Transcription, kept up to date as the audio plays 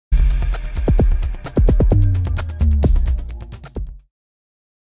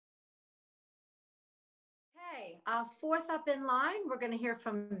Fourth up in line, we're going to hear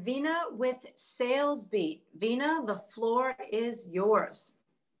from Veena with Salesbeat. Veena, the floor is yours.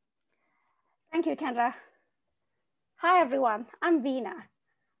 Thank you, Kendra. Hi, everyone. I'm Veena,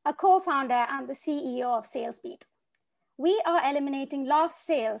 a co-founder and the CEO of Salesbeat. We are eliminating lost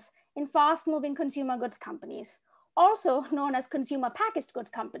sales in fast-moving consumer goods companies, also known as consumer packaged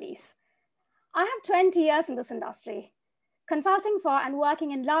goods companies. I have 20 years in this industry, consulting for and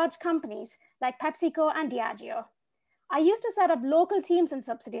working in large companies like PepsiCo and Diageo. I used to set up local teams and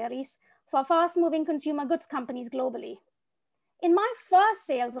subsidiaries for fast-moving consumer goods companies globally. In my first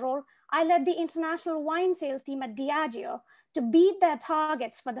sales role, I led the international wine sales team at Diageo to beat their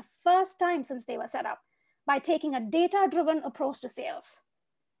targets for the first time since they were set up by taking a data-driven approach to sales.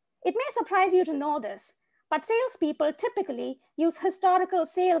 It may surprise you to know this, but salespeople typically use historical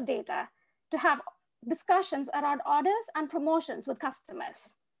sales data to have discussions around orders and promotions with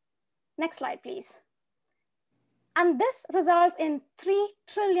customers. Next slide, please. And this results in $3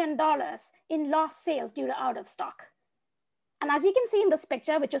 trillion in lost sales due to out of stock. And as you can see in this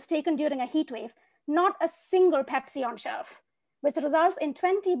picture, which was taken during a heat wave, not a single Pepsi on shelf, which results in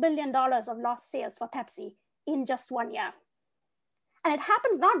 $20 billion of lost sales for Pepsi in just 1 year. And it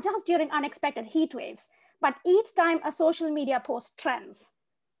happens not just during unexpected heat waves, but each time a social media post trends.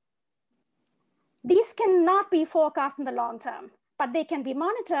 These cannot be forecast in the long term, but they can be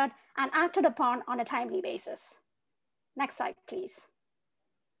monitored and acted upon on a timely basis. Next slide, please.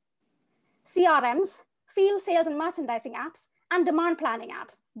 CRMs, field sales and merchandising apps, and demand planning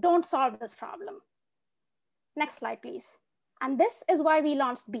apps don't solve this problem. Next slide, please. And this is why we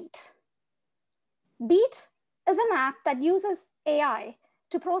launched Beat. Beat is an app that uses AI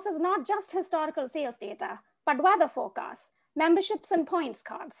to process not just historical sales data, but weather forecasts, memberships and points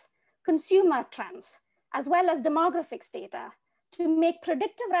cards, consumer trends, as well as demographics data to make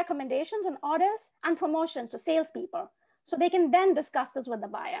predictive recommendations on orders and promotions to salespeople so they can then discuss this with the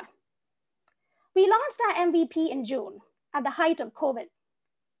buyer. We launched our MVP in June at the height of COVID.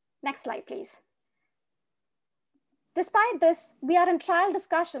 Next slide, please. Despite this, we are in trial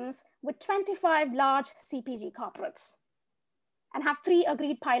discussions with 25 large CPG corporates and have 3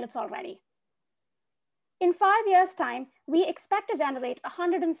 agreed pilots already. In 5 years' time, we expect to generate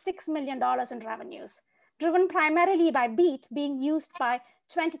 $106 million in revenues, driven primarily by Beat being used by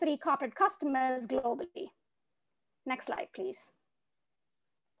 23 corporate customers globally. Next slide, please.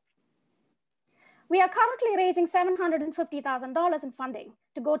 We are currently raising $750,000 in funding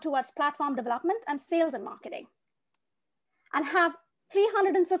to go towards platform development and sales and marketing, and have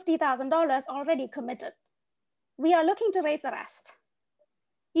 $350,000 already committed. We are looking to raise the rest.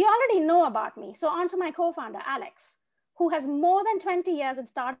 You already know about me, so on to my co-founder, Alex, who has more than 20 years in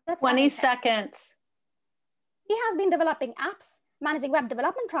startups. 20 seconds. He has been developing apps, managing web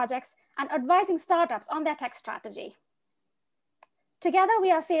development projects, and advising startups on their tech strategy. Together, we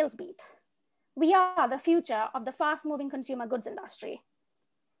are Salesbeat. We are the future of the fast-moving consumer goods industry.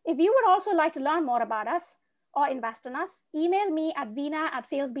 If you would also like to learn more about us or invest in us, email me at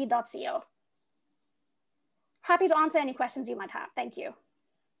veena@salesbeat.co. Happy to answer any questions you might have. Thank you.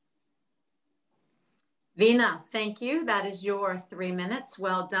 Veena, thank you. That is your 3 minutes.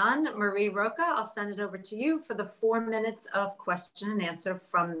 Well done. Marie Roca, I'll send it over to you for the 4 minutes of question and answer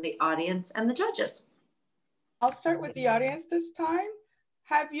from the audience and the judges. I'll start with the audience this time.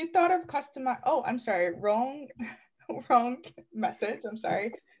 Have you thought of oh, I'm sorry, wrong message, I'm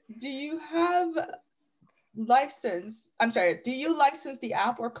sorry. Do you license the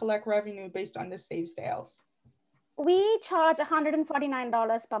app or collect revenue based on the saved sales? We charge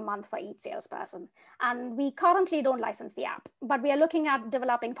 $149 per month for each salesperson, and we currently don't license the app, but we are looking at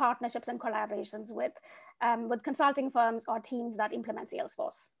developing partnerships and collaborations with consulting firms or teams that implement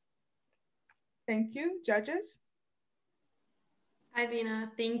Salesforce. Thank you. Judges? Hi, Veena.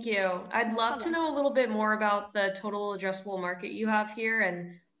 Thank you. I'd love to know a little bit more about the total addressable market you have here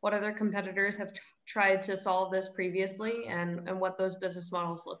and what other competitors have tried to solve this previously and what those business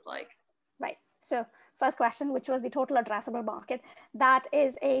models look like. Right. So first question, which was the total addressable market, that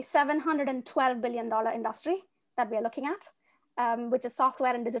is a $712 billion industry that we are looking at, which is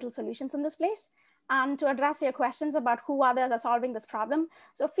software and digital solutions in this place. And to address your questions about who others are solving this problem,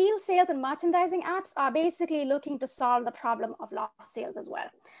 so field sales and merchandising apps are basically looking to solve the problem of lost sales as well.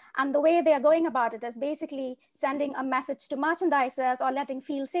 And the way they are going about it is basically sending a message to merchandisers or letting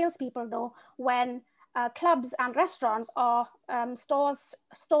field salespeople know when clubs and restaurants or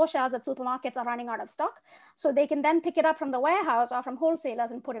store shelves at supermarkets are running out of stock. So they can then pick it up from the warehouse or from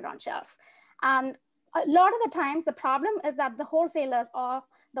wholesalers and put it on shelf. And a lot of the times the problem is that the wholesalers or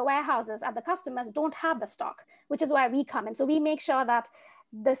the warehouses at the customers don't have the stock, which is where we come in. So we make sure that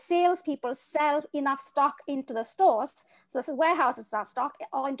the salespeople sell enough stock into the stores, so this is warehouses are stocked,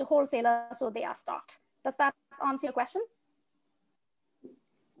 or into wholesalers, so they are stocked. Does that answer your question?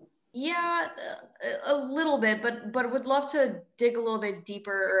 Yeah, a little bit, but would love to dig a little bit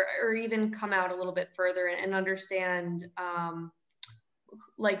deeper, or even come out a little bit further and understand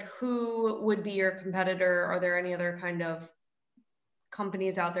like who would be your competitor. Are there any other kind of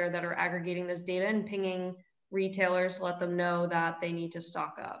companies out there that are aggregating this data and pinging retailers to let them know that they need to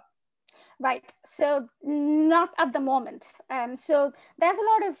stock up? Right, so not at the moment. So there's a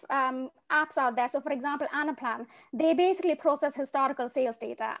lot of apps out there. So for example, Anaplan, they basically process historical sales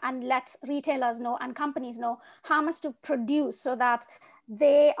data and let retailers know and companies know how much to produce so that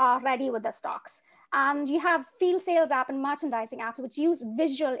they are ready with the stocks. And you have field sales app and merchandising apps, which use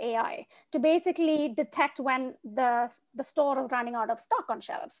visual AI to basically detect when the store is running out of stock on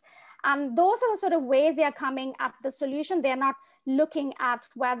shelves. And those are the sort of ways they are coming at the solution. They're not looking at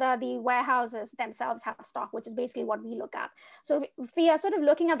whether the warehouses themselves have stock, which is basically what we look at. So if we are sort of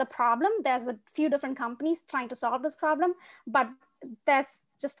looking at the problem, there's a few different companies trying to solve this problem, but there's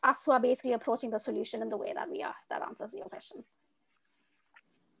just us who are basically approaching the solution in the way that we are. If that answers your question.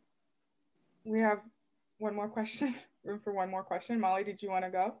 We have one more question, room for one more question. Molly, did you want to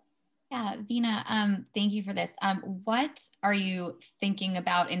go? Yeah, Veena, thank you for this. What are you thinking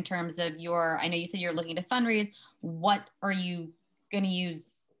about in terms of I know you said you're looking to fundraise. What are you going to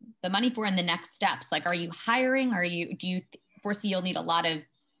use the money for in the next steps? Like, are you hiring? Do you foresee you'll need a lot of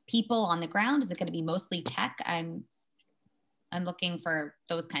people on the ground? Is it going to be mostly tech? I'm looking for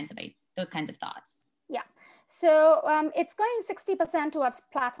those kinds of thoughts. Yeah. So it's going 60% towards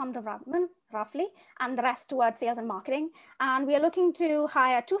platform development, roughly, and the rest towards sales and marketing. And we are looking to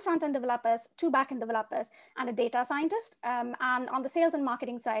hire 2 front-end developers, 2 back-end developers, and a data scientist. And on the sales and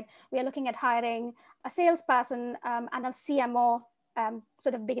marketing side, we are looking at hiring a salesperson and a CMO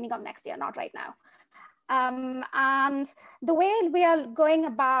sort of beginning of next year, not right now. And the way we are going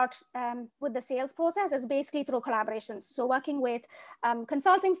about with the sales process is basically through collaborations. So working with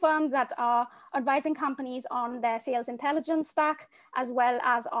consulting firms that are advising companies on their sales intelligence stack, as well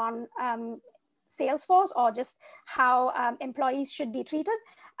as on Salesforce, or just how employees should be treated.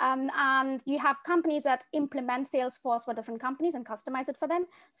 And you have companies that implement Salesforce for different companies and customize it for them.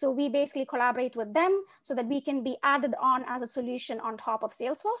 So we basically collaborate with them so that we can be added on as a solution on top of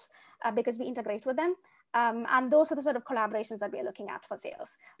Salesforce because we integrate with them. And those are the sort of collaborations that we're looking at for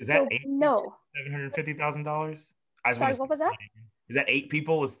sales. Is that no $750,000? Sorry, what was that? Is that 8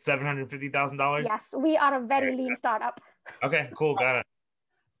 people with $750,000? Yes, we are a very lean startup. Okay, cool, got it.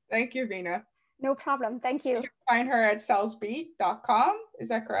 Thank you, Veena. No problem, thank you. You can find her at salesbeat.com, is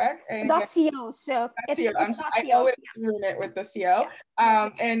that correct? And .co, so it's I always ruin it with the CO.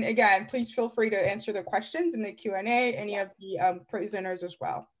 And again, please feel free to answer the questions in the Q&A, any of the presenters as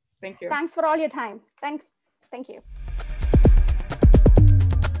well. Thank you. Thanks for all your time. Thank you.